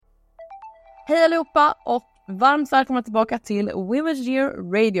Hej allihopa och varmt välkomna tillbaka till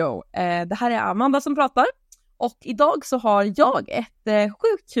Ingenjörer Radio. Det här är Amanda som pratar och idag så har jag ett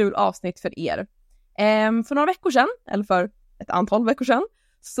sjukt kul avsnitt för er. För några veckor sedan, eller för ett antal veckor sedan,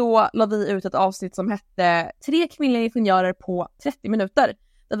 så la vi ut ett avsnitt som hette 3 kvinnliga ingenjörer på 30 minuter.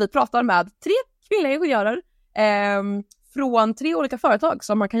 Där vi pratar med 3 kvinnliga ingenjörer från 3 olika företag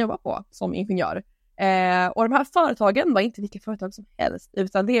som man kan jobba på som ingenjör. Och de här företagen var inte vilka företag som helst,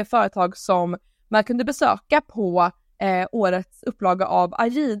 utan det är företag som man kunde besöka på årets upplaga av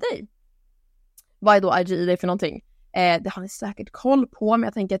IG Day. Vad är då IG Day för någonting? Det har ni säkert koll på, men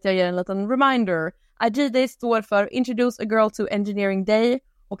jag tänker att jag ger en liten reminder. IG Day står för Introduce a Girl to Engineering Day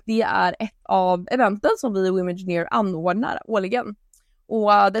och det är ett av eventen som vi i Women Engineer anordnar årligen.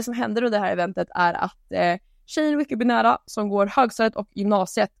 Och det som händer under det här eventet är att tjejer och icke-binära som går högstadiet och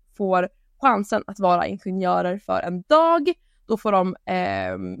gymnasiet får chansen att vara ingenjörer för en dag. Då får de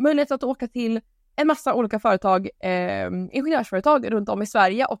möjlighet att åka till en massa olika företag, ingenjörsföretag runt om i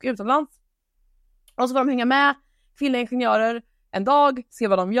Sverige och utomlands. Och så får de hänga med kvinnliga ingenjörer en dag, se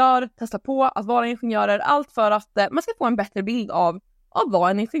vad de gör, testa på att vara ingenjörer. Allt för att man ska få en bättre bild av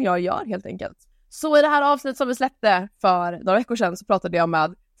vad en ingenjör gör helt enkelt. Så i det här avsnittet som vi släppte för några veckor sedan så pratade jag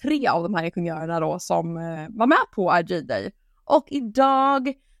med 3 av de här ingenjörerna då som var med på IG Day. Och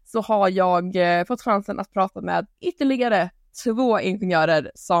idag så har jag fått chansen att prata med ytterligare 2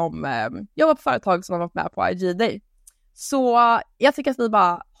 ingenjörer som jobbar på företag som har varit med på IG Day. Så jag tycker att vi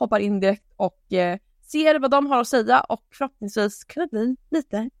bara hoppar in direkt och ser vad de har att säga och förhoppningsvis kunna bli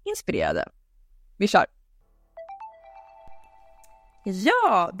lite inspirerade. Vi kör!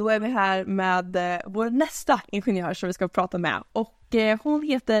 Ja, då är vi här med vår nästa ingenjör som vi ska prata med. Och hon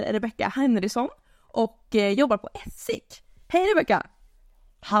heter Rebecka Henriksson och jobbar på ESSIC. Hej Rebecka!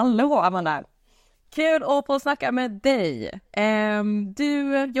 Hallå Amanda! Kul att få snacka med dig.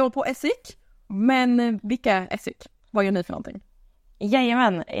 Du jobbar på ESSIC, men vilka ESSIC? Vad gör ni för någonting?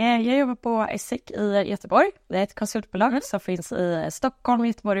 Jajamän, jag jobbar på ESSIC i Göteborg. Det är ett konsultbolag som finns i Stockholm,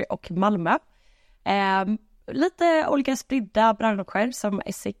 Göteborg och Malmö. Lite olika spridda branscher som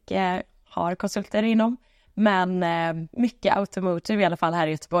ESSIC har konsulter inom. Men mycket automotive i alla fall här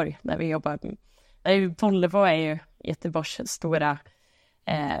i Göteborg när vi jobbar. Volvo är ju Göteborgs stora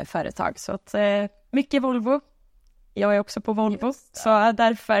företag. Så att mycket Volvo. Jag är också på Volvo. Så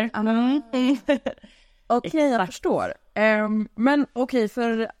därför. Okej, jag förstår. Men okej,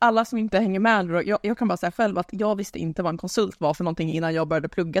 för alla som inte hänger med då, jag kan bara säga själv att jag visste inte vad en konsult var för någonting innan jag började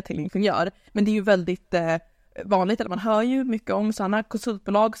plugga till ingenjör. Men det är ju väldigt vanligt, eller man hör ju mycket om sådana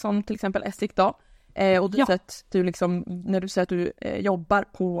konsultbolag som till exempel ESSIC då. Och du säger att du liksom, när du säger att du jobbar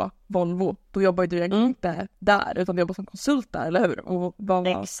på Volvo, då jobbar du inte där utan du jobbar som konsult där, eller hur? Och vad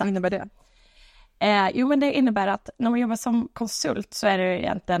innebär det? Jo, men det innebär att när man jobbar som konsult så är det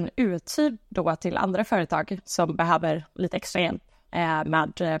egentligen uthyrd då till andra företag som behöver lite extra hjälp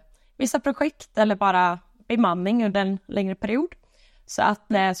med vissa projekt eller bara bemanning under en längre period. Så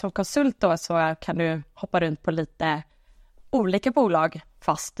att som konsult då så kan du hoppa runt på lite olika bolag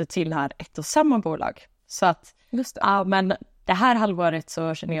fast du tillhör ett och samma bolag. Så att men det här halvåret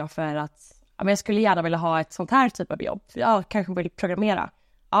så känner jag för att jag skulle gärna vilja ha ett sånt här typ av jobb. Jag kanske vill programmera.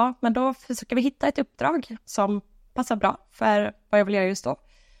 Ja, men då försöker vi hitta ett uppdrag som passar bra för vad jag vill göra just då.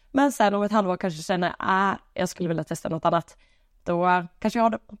 Men sen om ett halvår kanske känner jag skulle vilja testa något annat. Då kanske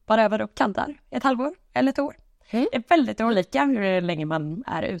jag bara över och kantar ett halvår eller ett år. Det är väldigt olika hur länge man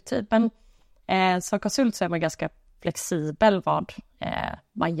är ute. Men som konsult så är man ganska flexibel vad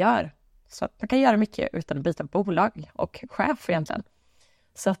man gör. Så att man kan göra mycket utan att byta bolag och chef egentligen.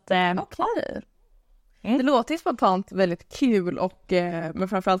 Så att okej. Det låter spontant väldigt kul och men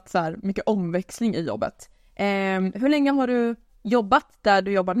framförallt så här mycket omväxling i jobbet. Hur länge har du jobbat där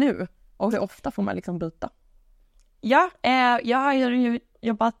du jobbar nu? Och hur ofta får man liksom byta? Ja, jag har ju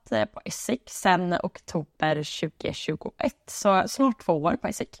jobbat på ESSIC sedan oktober 2021. Så snart 2 år på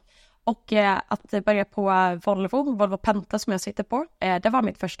ESSIC. Och att börja på Volvo Penta som jag sitter på, det var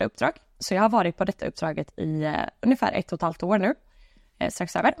mitt första uppdrag. Så jag har varit på detta uppdraget i ungefär 1,5 år nu.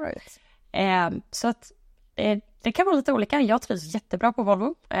 Strax över. Så att det kan vara lite olika. Jag trivs jättebra på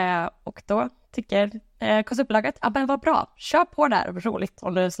Volvo och då tycker konsultbolaget men vad bra, kör på där, roligt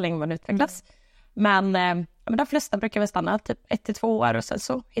om det så länge man utvecklas. Men de flesta brukar väl stanna typ 1-2 år och sen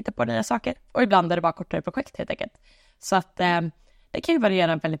så hitta på nya saker. Och ibland är det bara kortare projekt helt enkelt. Så att det kan ju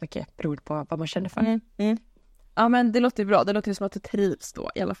variera väldigt mycket beroende på vad man känner för. Ja, men det låter bra. Det låter som att du trivs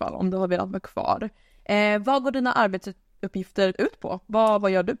då i alla fall om du har velat vara kvar. Vad går dina arbetsuppgifter ut på?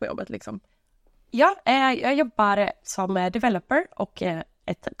 Vad gör du på jobbet liksom? Ja, jag jobbar som developer och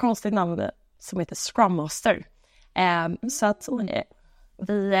ett konstigt namn som heter Scrum Master. Så att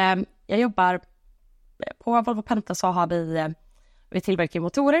vi jag jobbar på Volvo Penta, så har vi tillverkar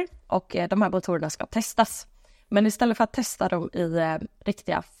motorer och de här motorerna ska testas. Men istället för att testa dem i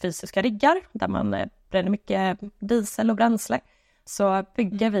riktiga fysiska riggar där man bränner mycket diesel och bränsle, så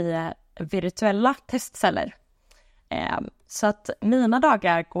bygger vi virtuella testceller. Så att mina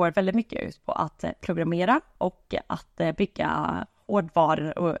dagar går väldigt mycket ut på att programmera och att bygga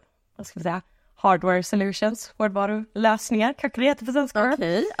hårdvaror och hardware solutions, hårdvarulösningar, kanske det heter på svenska.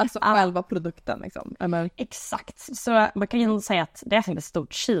 Okej, alltså själva produkten liksom. Exakt, så man kan ju säga att det är ett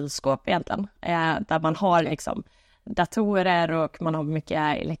stort kylskåp egentligen, där man har liksom datorer och man har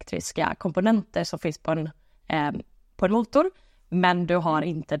mycket elektriska komponenter som finns på en motor, men du har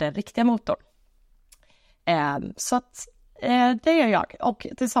inte den riktiga motorn. Så att det gör jag, och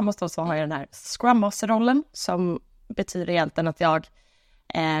tillsammans då så har jag den här Scrum Master-rollen, som betyder egentligen att jag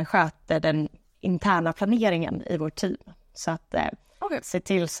sköter den interna planeringen i vårt team. Så att se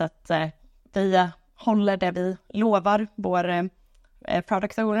till så att vi håller det vi lovar. Vår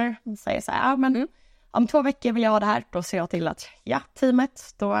product owner säger så här, men om 2 veckor vill jag ha det här. Då ser jag till att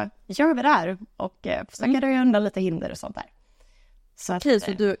teamet, då gör vi det här. Och försöker röja undan lite hinder och sånt där. Så okej,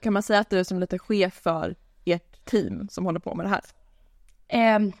 så du, kan man säga att du är som lite chef för ert team som håller på med det här?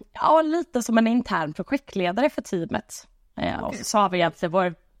 Ja, lite som en intern projektledare för teamet. Och så har vi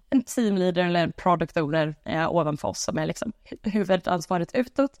egentligen en teamleader eller en product owner ovanför oss som är liksom huvudansvaret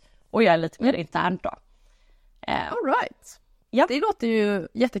utåt, och jag är lite mer internt då. All right. Ja. Det låter ju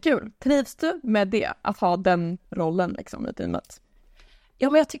jättekul. Trivs du med det, att ha den rollen liksom i teamet? Ja,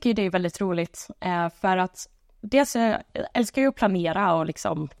 men jag tycker det är väldigt roligt, för att dels jag älskar ju att planera och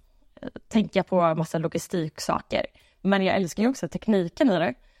liksom tänka på massa logistiksaker, men jag älskar ju också tekniken i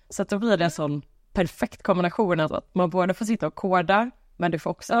det, så att då blir det en sån perfekt kombination av att man både får sitta och koda, men du får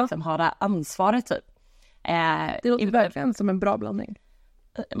också liksom ha det här ansvaret typ. Det låter verkligen som en bra blandning.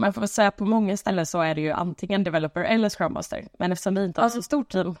 Man får säga på många ställen så är det ju antingen developer eller Scrum Master. Men eftersom vi inte har så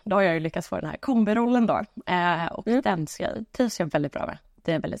stort team, då har jag ju lyckats få den här kombirollen då. Och den trivs jag väldigt bra med.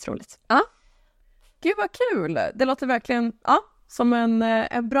 Det är väldigt roligt. Ja. Gud vad kul! Det låter verkligen som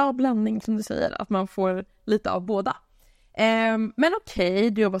en bra blandning som du säger. Att man får lite av båda. Men okej,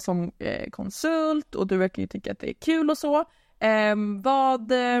 du jobbar som konsult och du verkar ju tycka att det är kul och så.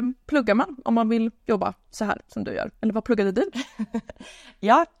 Vad pluggar man om man vill jobba så här som du gör? Eller vad pluggade du?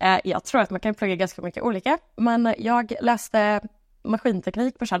 Jag tror att man kan plugga ganska mycket olika. Men jag läste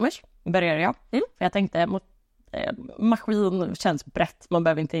maskinteknik på Chalmers, började jag. För jag tänkte, maskin känns brett, man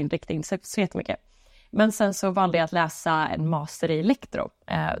behöver inte inrikta in sig så jättemycket. Men sen så valde jag att läsa en master i elektro.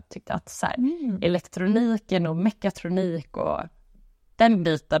 Tyckte att så här, elektroniken och mekatronik och den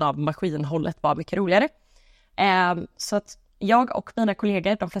biten av maskinhållet var mycket roligare. Så att jag och mina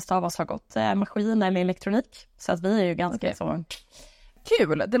kollegor, de flesta av oss har gått maskin eller elektronik. Så att vi är ju ganska så...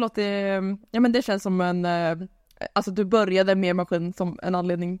 Kul! Det låter... Ja, men det känns som en... Alltså du började med maskin som en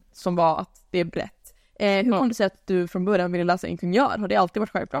anledning som var att det är brett. Hur kom det sig att du från början ville läsa ingenjör? Har det alltid varit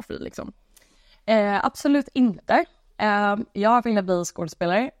självklart för dig liksom? Absolut inte. Jag ville bli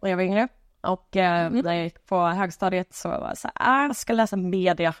skådespelare när jag var yngre. Och när jag gick på högstadiet så var jag så här, jag ska läsa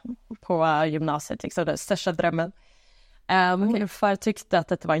media på gymnasiet, liksom den största drömmen. För jag tyckte att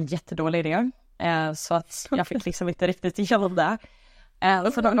det var en jättedålig idé. Så att jag fick liksom inte riktigt igenom det.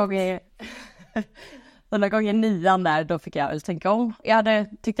 Så någon gång i 9:an där, då fick jag väl tänka om. Jag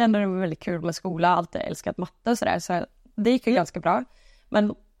tyckte ändå det var väldigt kul med skola, alltid älskat matte och sådär. Så det gick ju ganska bra.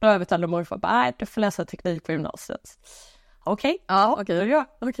 Men då övertalade morfar bara, du får läsa teknik på gymnasiet. Okej.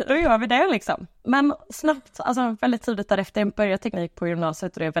 Då gör vi det liksom. Men snabbt, alltså väldigt tidigt därefter började teknik på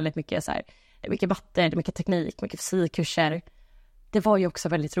gymnasiet, och det är väldigt mycket så här, mycket matte, mycket teknik, mycket fysikkurser. Det var ju också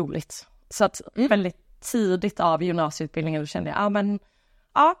väldigt roligt. Så att väldigt tidigt av gymnasieutbildningen kände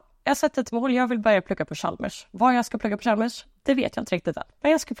jag, jag sätter ett mål, jag vill börja plugga på Chalmers. Vad jag ska plugga på Chalmers, det vet jag inte riktigt än.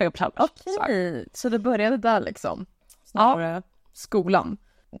 Men jag ska plugga på Chalmers. Okej, så det började där liksom? Snarare skolan.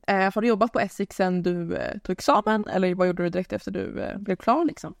 Har du jobbat på Essex sen du tog examen, eller vad gjorde du direkt efter du blev klar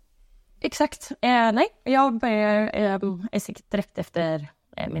liksom? Exakt. Nej, jag började Essex direkt efter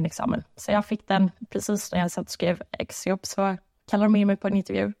min examen. Så jag fick den precis när jag satt och skrev exjobb, så kallade de mig på en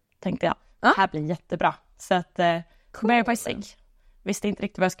intervju. Tänkte jag, det här blir jättebra. Så att började på Essex. Visste inte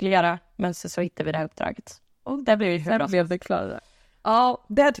riktigt vad jag skulle göra, men så hittade vi det här uppdraget. Och det blev ju hur bra. Blev det klarare. Ja,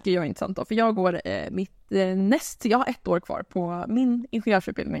 det tycker jag är intressant då, för jag går jag har 1 år kvar på min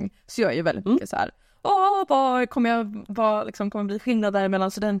ingenjörsutbildning, så jag är ju väldigt mycket så här, vad kommer bli skillnader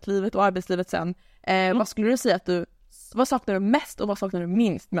mellan studentlivet och arbetslivet sen? Vad skulle du säga att vad saknar du mest och vad saknar du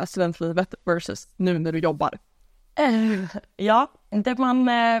minst med studentlivet versus nu när du jobbar?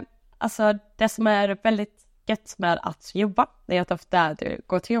 Det som är väldigt snacket med att jobba. Det är att ofta du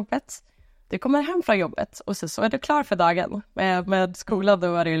går till jobbet, du kommer hem från jobbet och så är du klar för dagen. Med skolan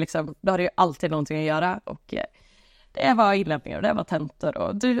då är det ju liksom, då har du ju alltid någonting att göra och det var inlämningar och det var tentor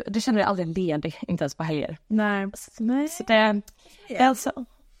och du känner dig aldrig ledig, inte ens på helger. Nej. Så det alltså,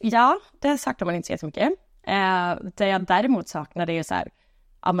 ja, det saknar man inte så jättemycket. Det jag däremot saknar det är ju så här,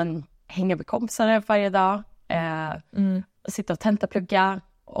 ja men hänga med kompisar varje dag, sitta och tentaplugga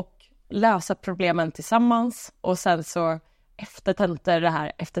och lösa problemen tillsammans och sen så efter tentor, det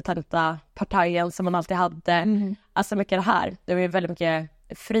här efter tentapartajen som man alltid hade, alltså mycket det här, det var ju väldigt mycket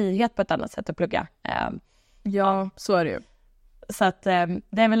frihet på ett annat sätt att plugga. Ja, så är det ju. Så att det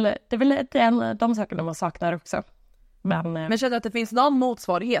är väl de sakerna man saknar också. Men känner att det finns någon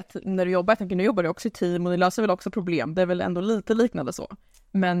motsvarighet när du jobbar? Jag tänker, nu jobbar du också i team och ni löser väl också problem. Det är väl ändå lite liknande så.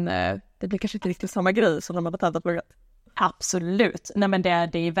 Men det blir kanske inte riktigt samma grej som när man har tentapluggat. Absolut. Nej men det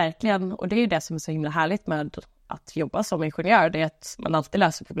är verkligen, och det är ju det som är så himla härligt med att jobba som ingenjör, det är att man alltid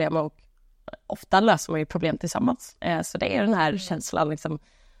löser problem och ofta löser man ju problem tillsammans. Så det är den här känslan, liksom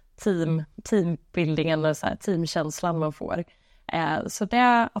teambuildingen och så här, teamkänslan man får. Så det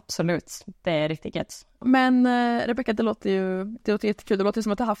är absolut, det är riktigt gött. Men Rebecka, det låter jättekul. Det låter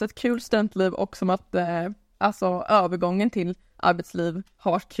som att du har haft ett kul studentliv och som att alltså övergången till arbetsliv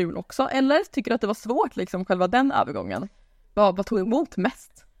har varit kul också. Eller tycker du att det var svårt liksom själva den övergången? Vad tog emot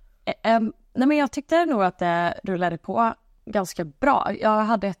mest? Nej men jag tyckte nog att det rullade på ganska bra. Jag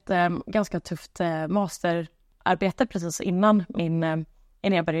hade ett ganska tufft masterarbete precis innan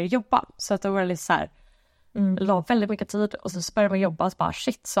jag började jobba. Så att det var lite så här, la väldigt mycket tid och så började man jobba och så bara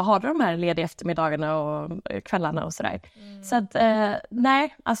shit, så har du de här lediga eftermiddagarna och kvällarna och sådär. Så att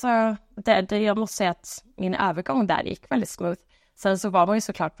nej, alltså jag måste säga att min övergång där gick väldigt smooth. Sen så var man ju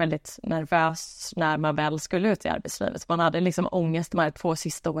såklart väldigt nervös när man väl skulle ut i arbetslivet. Man hade liksom ångest de här 2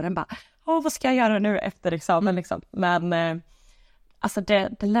 sista åren. Bara, vad ska jag göra nu efter examen liksom? Men alltså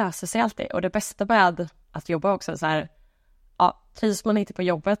det löser sig alltid. Och det bästa med att jobba också så här, ja, trivs man inte på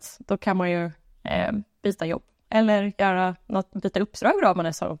jobbet, då kan man ju byta jobb. Eller byta uppdrag då om man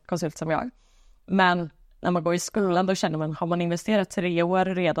är så konsult som jag. Men när man går i skolan då känner man, har man investerat 3 år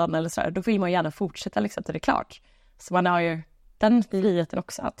redan eller så här, då vill man gärna fortsätta liksom till det är klart. Så man har ju den friheten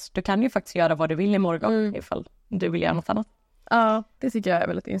också, att du kan ju faktiskt göra vad du vill imorgon ifall du vill göra något annat. Ja, det tycker jag är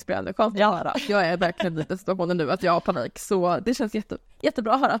väldigt inspirerande. Skönt att höra. Jag är verkligen i den situationen nu att jag har panik. Så det känns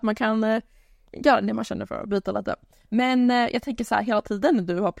jättebra att höra att man kan göra det man känner för att byta lite. Men jag tänker så här, hela tiden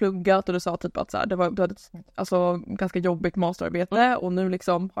du har pluggat och du sa typ att så här, du hade ett ganska jobbigt masterarbete och nu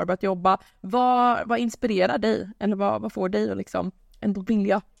liksom har du börjat jobba. Vad inspirerar dig? Eller vad får dig att liksom ändå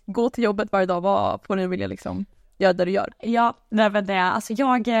vilja gå till jobbet varje dag? Vad får dig att vilja liksom göra det du gör? Ja, alltså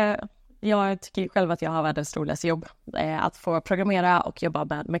jag tycker själv att jag har världens roligaste jobb. Att få programmera och jobba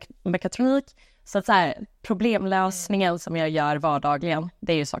med mekatronik. Så att så här, problemlösningen som jag gör vardagligen,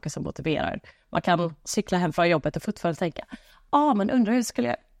 det är ju saker som motiverar. Man kan cykla hem från jobbet och fortfarande tänka, men undrar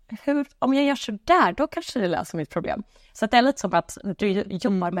om jag gör så där, då kanske det löser mitt problem. Så att det är lite som att du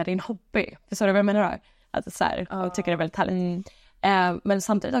jobbar med din hobby. Förstår du vad jag menar? Att så här, jag tycker det är väldigt härligt. Men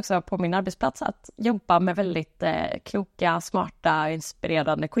samtidigt också på min arbetsplats att jobba med väldigt kloka, smarta,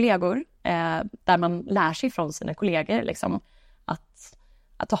 inspirerande kollegor. Där man lär sig från sina kollegor. Liksom,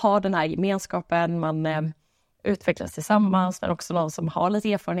 att ha den här gemenskapen, man utvecklas tillsammans. Men också någon som har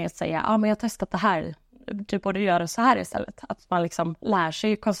lite erfarenhet säger, men jag har testat det här. Du borde göra så här istället. Att man liksom lär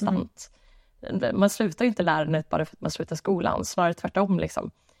sig konstant. Man slutar ju inte lärandet bara för att man slutar skolan. Snarare tvärtom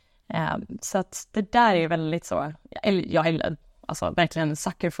liksom. Så att det där är väldigt så. Jag är alltså verkligen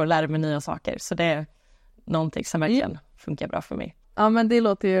sucker för att lära mig nya saker. Så det är någonting som verkligen funkar bra för mig. Ja, men det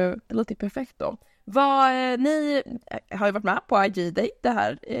låter ju perfekt då. Ni har ju varit med på IG Day det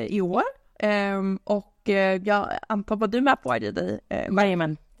här i år. Och jag antar var du med på IG Day?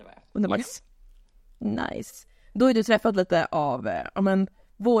 Jajamän. Yes. Nice. Då har du träffat lite av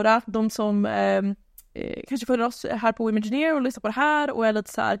de som kanske följer oss här på Ingenjörer och lyssnar på det här och är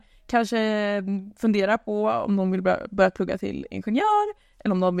lite så här, kanske funderar på om de vill börja plugga till ingenjör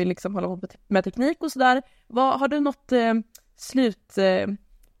eller om de vill liksom hålla på med teknik och sådär. Har du något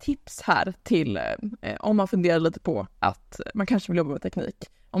sluttips här till om man funderar lite på att man kanske vill jobba med teknik?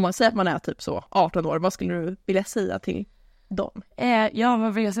 Om man säger att man är typ så 18 år, vad skulle du vilja säga till dem?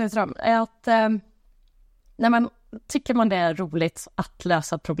 Vad vill jag säga till dem? Att tycker man det är roligt att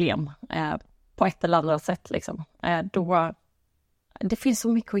lösa problem på ett eller annat sätt liksom, då det finns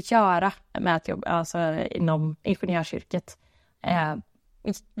så mycket att göra med att jobba inom ingenjörsyrket.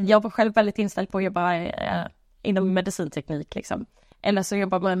 Jag var själv väldigt inställd på att jobba inom medicinteknik liksom. Eller så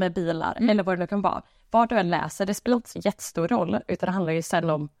jobbar man med bilar eller vad det kan vara. Vad du än läser, det spelar inte så jättestor roll, utan det handlar ju sen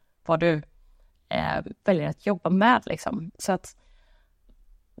om vad du väljer att jobba med. Liksom.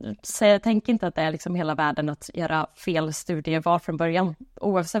 Så jag tänker inte att det är liksom hela världen att göra fel studieval från början.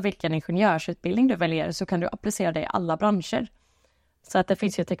 Oavsett vilken ingenjörsutbildning du väljer så kan du applicera det i alla branscher. Så att det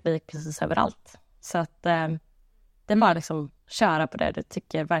finns ju teknik precis överallt. Så att det är bara liksom köra på det du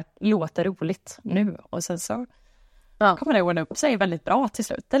tycker låter roligt nu. Och sen så kommer det ordna upp sig väldigt bra till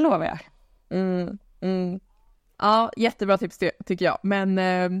slut, det lovar jag. Ja, jättebra tips tycker jag.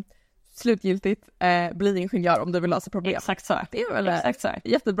 Men slutgiltigt, bli ingenjör om du vill lösa problem. Exakt så. Det är väl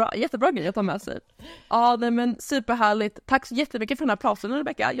jättebra grej att ta med sig. Ja, nej, men superhärligt. Tack så jättemycket för den här praten,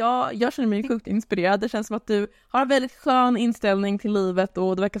 Rebecka. Jag känner mig sjukt inspirerad. Det känns som att du har en väldigt skön inställning till livet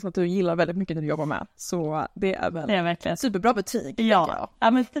och det verkar som att du gillar väldigt mycket det du jobbar med. Så det är väl verkligen superbra betyg. Ja,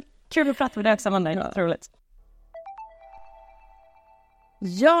 men kul att prata med dig också, Amanda. Ja. Roligt.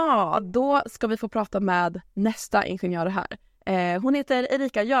 Ja, då ska vi få prata med nästa ingenjör här. Hon heter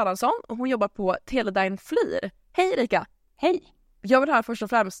Erika Göransson och hon jobbar på Teledyne FLIR. Hej Erika! Hej! Jag vill höra först och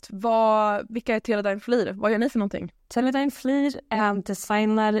främst, vilka är Teledyne FLIR? Vad gör ni för någonting? Teledyne FLIR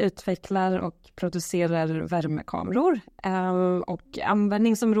designar, utvecklar och producerar värmekameror. Och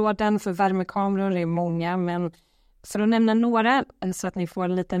användningsområden för värmekameror är många, men för att nämna några så att ni får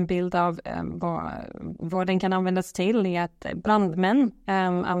en liten bild av vad den kan användas till är att brandmän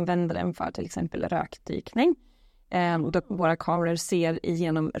använder den för till exempel rökdykning. Då våra kameror ser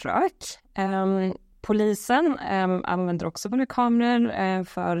igenom rök. Polisen använder också våra kameror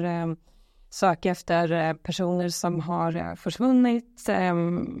för sök efter personer som har försvunnit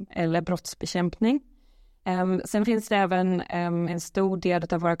eller brottsbekämpning. Sen finns det även en stor del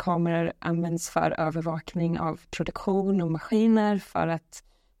av våra kameror används för övervakning av produktion och maskiner för att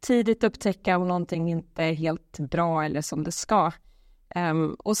tidigt upptäcka om någonting inte är helt bra eller som det ska.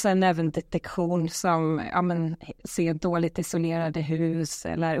 Och sen även detektion som ser dåligt isolerade hus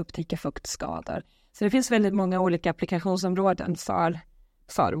eller upptäcka fuktskador. Så det finns väldigt många olika applikationsområden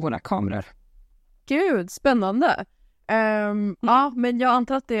för våra kameror. Gud, spännande! Ja, men jag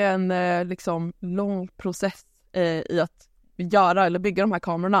antar att det är en liksom lång process i att göra eller bygga de här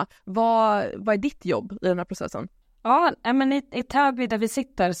kamerorna. Vad är ditt jobb i den här processen? Ja, men i Täby där vi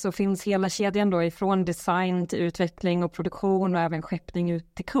sitter så finns hela kedjan då ifrån design till utveckling och produktion och även skeppning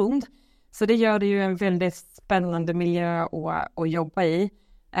ut till kund. Så det gör det ju en väldigt spännande miljö att jobba i.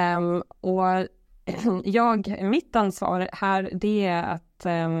 Och mitt ansvar här det är att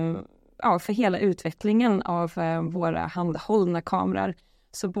för hela utvecklingen av våra handhållna kameror.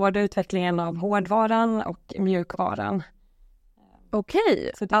 Så både utvecklingen av hårdvaran och mjukvaran.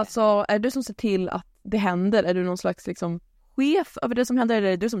 Okej, alltså är det du som ser till att det händer? Är du någon slags liksom chef över det som händer eller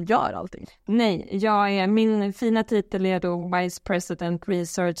är det du som gör allting? Nej, min fina titel är då Vice President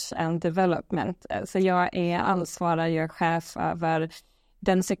Research and Development. Så jag är ansvarig, jag är chef över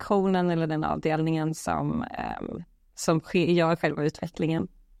den sektionen eller den avdelningen som gör själva utvecklingen.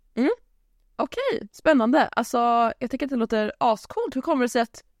 Okej, spännande. Alltså, jag tycker att det låter ascoolt. Hur kommer det sig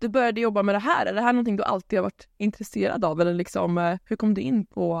att du började jobba med det här? Är det här någonting du alltid har varit intresserad av? Eller liksom, hur kom du in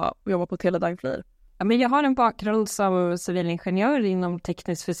på att jobba på Teledyne FLIR? Ja, men jag har en bakgrund som civilingenjör inom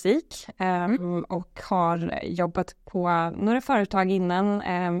teknisk fysik och har jobbat på några företag innan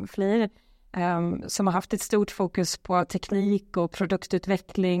FLIR som har haft ett stort fokus på teknik och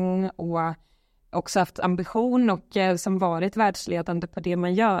produktutveckling och också haft ambition och som varit världsledande på det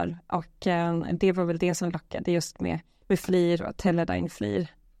man gör. Och det var väl det som lockade just med FLIR och Teledyne FLIR.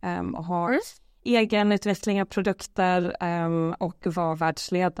 Och ha egen utveckling av produkter och vara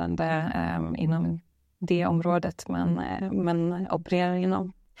världsledande inom det området man opererar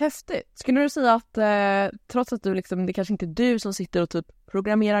inom. Häftigt. Skulle du säga att trots att du liksom, det kanske inte är du som sitter och typ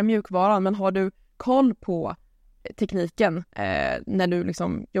programmerar mjukvaran, men har du koll på tekniken när du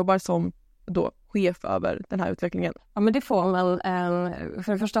liksom jobbar som då chef över den här utvecklingen? Ja, men det får man.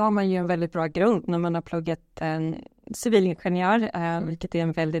 För det första har man ju en väldigt bra grund när man har pluggat en civilingenjör, vilket är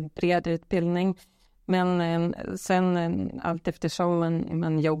en väldigt bred utbildning. Men sen allt eftersom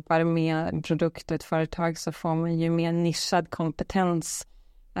man jobbar med en produkt och ett företag så får man ju mer nischad kompetens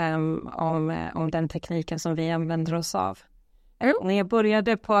om den tekniken som vi använder oss av. När jag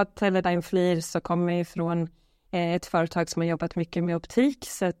började på Teledyne FLIR så kom jag ifrån ett företag som har jobbat mycket med optik.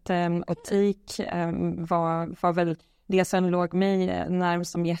 Så att optik var väl det som låg mig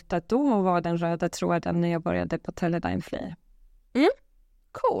närmast som hjärtat då och var den röda tråden när jag började på Teledyne FLIR.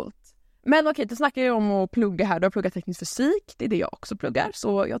 Coolt. Men okej, du snackar ju om att plugga här. Du har pluggat teknisk fysik. Det är det jag också pluggar.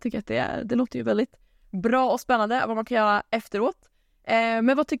 Så jag tycker att det låter ju väldigt bra och spännande vad man kan göra efteråt.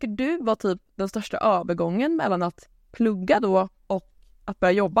 Men vad tycker du var typ den största övergången mellan att plugga då och att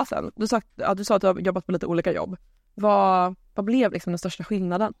börja jobba sen? Du sa att du har jobbat på lite olika jobb. Vad blev liksom den största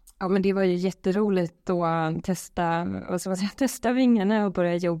skillnaden? Ja, men det var ju jätteroligt att testa vingarna och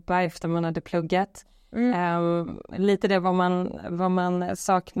börja jobba efter man hade pluggat. Lite det vad man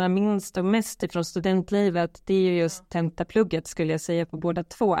saknar minst och mest ifrån studentlivet, det är ju just tentaplugget, skulle jag säga, på båda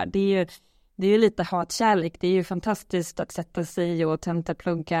två. Det är ju lite hatkärlek. Det är ju fantastiskt att sätta sig och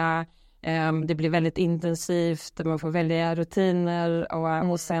tentaplugga. Det blir väldigt intensivt, man får välja rutiner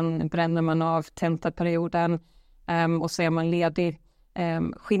och sen bränner man av tentaperioden och så är man ledig.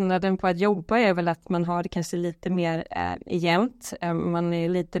 Skillnaden på att jobba är väl att man har det kanske lite mer jämnt. Man är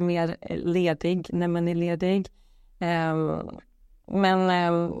lite mer ledig när man är ledig.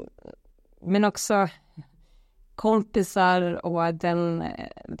 Men också kompisar och den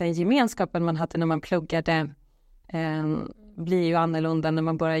gemenskapen man hade när man pluggade blir ju annorlunda när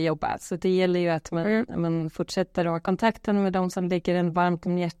man börjar jobba. Så det gäller ju att man fortsätter att ha kontakten med de som ligger en varmt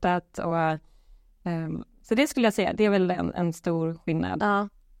om hjärtat. Så det skulle jag säga, det är väl en stor skillnad. Ja,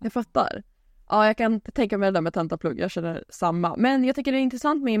 jag fattar. Ja, jag kan tänka mig det där med tentaplugg, jag känner samma. Men jag tycker det är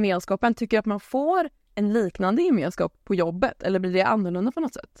intressant med gemenskapen. Tycker att man får en liknande gemenskap på jobbet? Eller blir det annorlunda på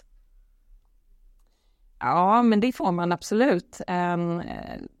något sätt? Ja, men det får man absolut.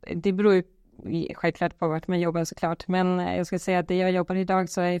 Det beror ju självklart på vart man jobbar såklart. Men jag ska säga att där jag jobbar idag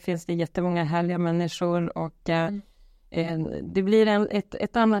så finns det jättemånga härliga människor och det blir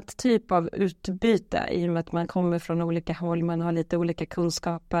ett annat typ av utbyte i och med att man kommer från olika håll, man har lite olika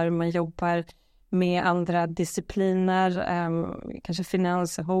kunskaper, man jobbar med andra discipliner, kanske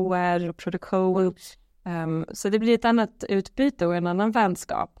finans, HR och produktion. Så det blir ett annat utbyte och en annan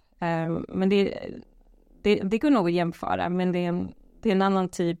vänskap. Men det går nog att jämföra, men det är en annan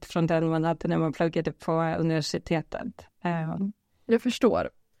typ från den man hade när man pluggade på universitetet. Jag förstår.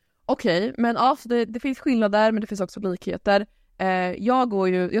 Okej, men alltså det finns skillnader men det finns också likheter.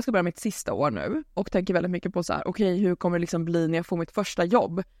 Jag ska börja mitt sista år nu och tänker väldigt mycket på så här, okej, hur kommer det liksom bli när jag får mitt första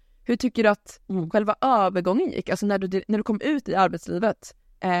jobb? Hur tycker du att själva övergången gick? Alltså när du kom ut i arbetslivet,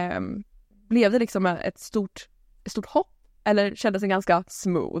 blev det liksom ett stort hopp eller kändes det ganska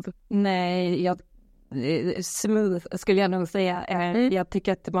smooth? Nej, smooth skulle jag nog säga. Jag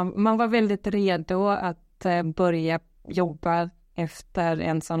tycker att man var väldigt redo att börja jobba efter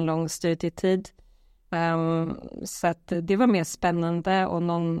en sån lång studietid. Så att det var mer spännande och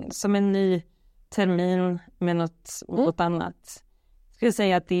som en ny termin med något annat. Jag skulle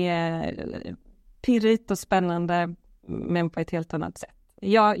säga att det är pirrigt och spännande men på ett helt annat sätt.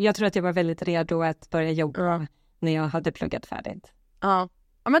 Jag tror att jag var väldigt redo att börja jobba när jag hade pluggat färdigt. Ja,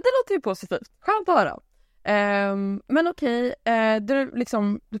 men det låter ju positivt. Skönt att höra. Men okej,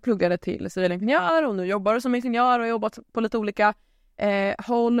 du pluggade till civilingenjör och nu jobbar du som ingenjör och har jobbat på lite olika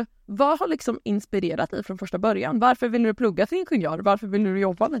håll. Vad har liksom inspirerat dig från första början? Varför vill du plugga till ingenjör? Varför vill du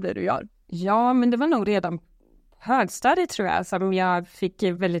jobba med det du gör? Ja, men det var nog redan högstadiet tror jag som jag fick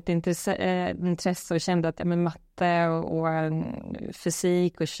väldigt intresse och kände att matte och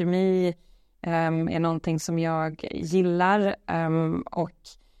fysik och kemi är någonting som jag gillar och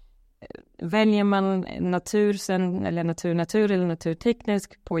väljer man natur eller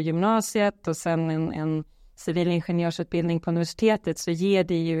naturteknisk på gymnasiet och sen en civilingenjörsutbildning på universitetet så ger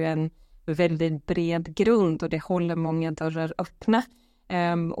det ju en väldigt bred grund och det håller många dörrar öppna.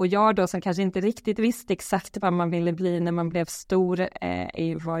 Och jag då som kanske inte riktigt visste exakt vad man ville bli när man blev stor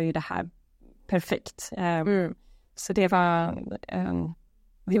var ju det här perfekt. Så det var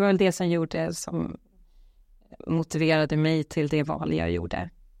väl det som motiverade mig till det val jag gjorde.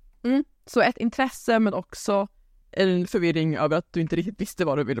 Så ett intresse men också en förvirring över att du inte riktigt visste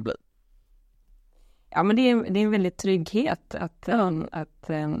vad du ville bli. Ja, men det är en väldigt trygghet att det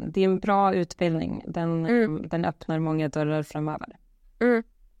är en bra utbildning. Den öppnar många dörrar framöver.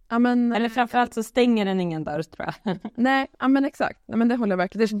 Ja, men, eller framförallt så stänger den ingen dörr tror jag. Nej, ja, men exakt. Ja, men det håller jag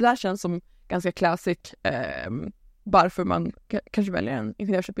verkligen. Det där känns som ganska classic varför man kanske väljer en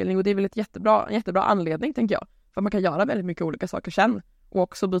ingenjörsutbildning och det är väl en jättebra anledning tänker jag. För man kan göra väldigt mycket olika saker sen och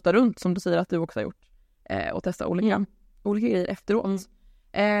också byta runt som du säger att du också har gjort och testa olika grejer efteråt.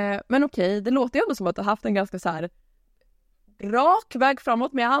 Men okej, det låter ju ändå som att du har haft en ganska så här rak väg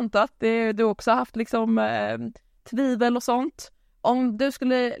framåt, men jag antar att du också har haft liksom tvivel och sånt. Om du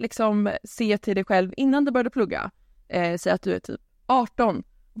skulle liksom se till dig själv innan du började plugga, säg att du är typ 18,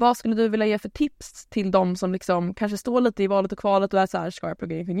 vad skulle du vilja ge för tips till de som liksom kanske står lite i valet och kvalet och är så här, ska jag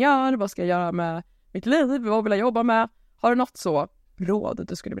plugga ingenjör? Vad ska jag göra med mitt liv? Vad vill jag jobba med? Har du något så råd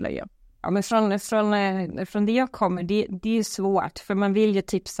du skulle vilja ge? Ja, men från det jag kommer, det är svårt. För man vill ju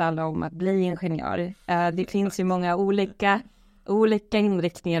tipsa alla om att bli ingenjör. Det finns ju många olika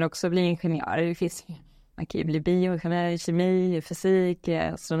inriktningar också att bli ingenjör. Man kan ju bli bioingenjör, kemi, fysik,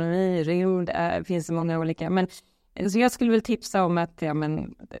 astronomi, rymd. Det finns många olika. Men Så jag skulle väl tipsa om att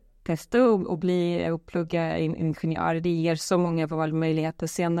testa och plugga ingenjör. Det ger så många valmöjligheter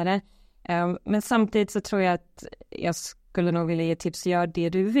senare. Men samtidigt så tror jag att jag skulle nog vilja ge tips. Gör det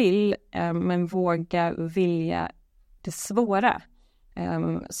du vill, men våga vilja det svåra.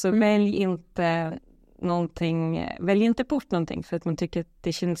 Så välj inte bort någonting för att man tycker att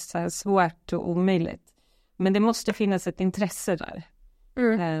det känns svårt och omöjligt. Men det måste finnas ett intresse där.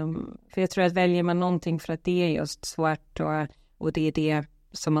 För jag tror att väljer man någonting för att det är just svårt och det är det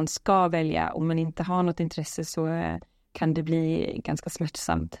som man ska välja. Om man inte har något intresse så kan det bli ganska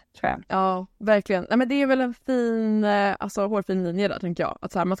smärtsamt, tror jag. Ja, verkligen. Nej, men det är väl en fin, hårfin linje där, tänker jag.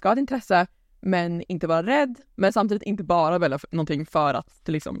 Att så här, man ska ha ett intresse men inte vara rädd. Men samtidigt inte bara välja någonting för att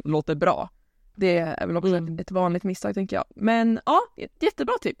det liksom låter bra. Det är väl också ett vanligt misstag, tänker jag. Men ja,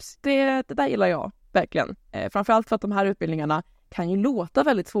 jättebra tips. Det där gillar jag, verkligen. Framförallt för att de här utbildningarna kan ju låta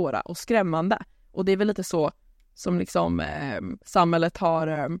väldigt svåra och skrämmande. Och det är väl lite så som liksom samhället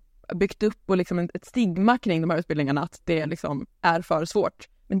har byggt upp och liksom ett stigma kring de här utbildningarna, att det liksom är för svårt.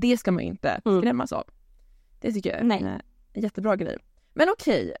 Men det ska man inte skrämmas av. Det tycker jag är en jättebra grej. Men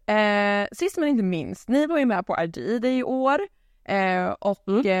okej, sist men inte minst, ni var ju med på RG i år. Och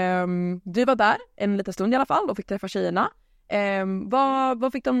du var där en liten stund i alla fall och fick träffa tjejerna.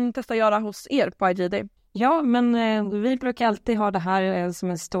 Vad fick de testa göra hos er på RG? Ja, men vi brukar alltid ha det här som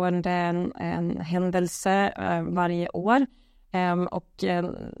en stående en händelse varje år. Och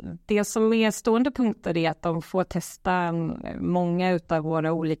det som är stående punkter är att de får testa många utav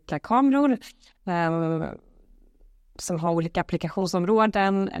våra olika kameror som har olika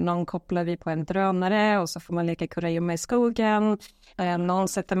applikationsområden. Någon kopplar vi på en drönare och så får man leka kurragömma i skogen. Någon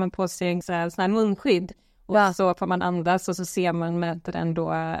sätter man på sig sån här munskydd. Och så får man andas och så ser man, mäter den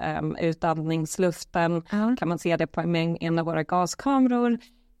då utandningsluften. Kan man se det på en av våra gaskameror.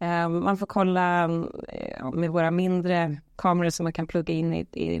 Man får kolla med våra mindre kameror som man kan plugga in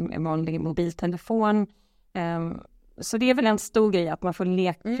i en vanlig mobiltelefon. Så det är väl en stor grej att man får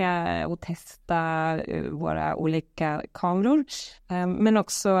leka och testa våra olika kameror. Men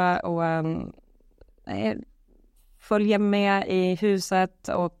också att följa med i huset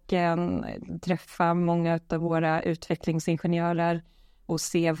och träffa många av våra utvecklingsingenjörer och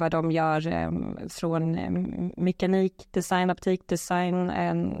se vad de gör från mekanik, design, optikdesign,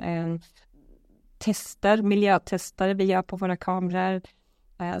 tester, miljötester vi gör på våra kameror.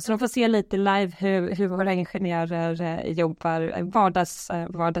 Så de får se lite live hur våra ingenjörer jobbar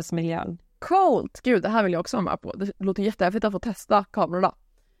vardagsmiljön. Coolt! Gud, det här vill jag också vara med på. Det låter jättehäftigt att få testa kamerorna.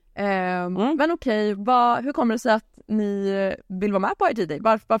 Men okej, hur kommer det sig att ni vill vara med på IGD?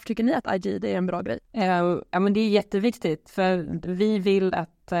 Varför tycker ni att IGD är en bra grej? Ja, men det är jätteviktigt för vi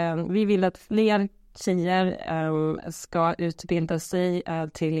vill att fler tjejer ska utbilda sig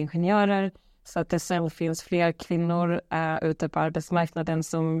till ingenjörer så att det sen finns fler kvinnor ute på arbetsmarknaden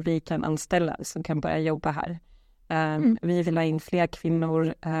som vi kan anställa, som kan börja jobba här. Vi vill ha in fler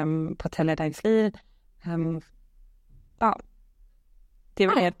kvinnor på Teledyne Fleet. Det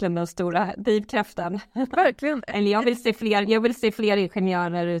var egentligen den stora drivkraften. Verkligen. Eller jag vill se fler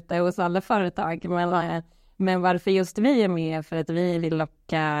ingenjörer ute hos alla företag. Men varför just vi är med? För att vi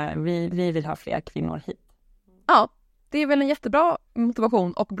vill ha fler kvinnor hit. Ja, det är väl en jättebra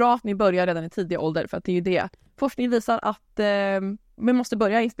motivation och bra att ni börjar redan i tidig ålder. För att det är ju det. Forskning visar att vi måste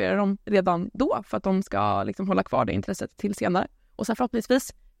börja inspirera dem redan då för att de ska liksom hålla kvar det intresset till senare. Och sen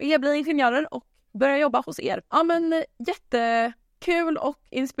förhoppningsvis bli ingenjörer och börja jobba hos er. Ja, men jättekul och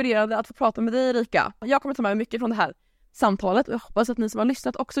inspirerande att få prata med dig, Erika. Jag kommer ta med mig mycket från det här samtalet och jag hoppas att ni som har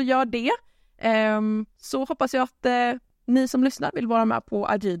lyssnat också gör det. Så hoppas jag att ni som lyssnar vill vara med på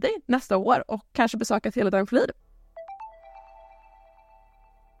RG Day nästa år och kanske besöka Teledyne Fleet.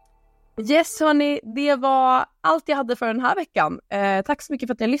 Yes, hörni, det var allt jag hade för den här veckan. Tack så mycket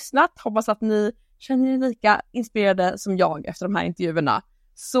för att ni har lyssnat. Hoppas att ni känner er lika inspirerade som jag efter de här intervjuerna.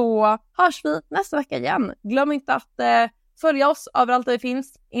 Så hörs vi nästa vecka igen. Glöm inte att följa oss överallt där vi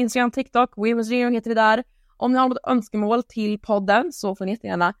finns. Instagram, TikTok, ingenjörer heter vi där. Om ni har något önskemål till podden så får ni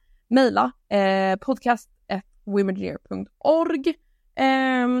jättegärna mejla podcast@ingenjörer.org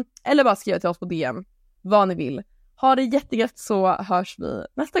eller bara skriva till oss på DM vad ni vill. Ha det jättegött så hörs vi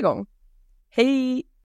nästa gång. Hej!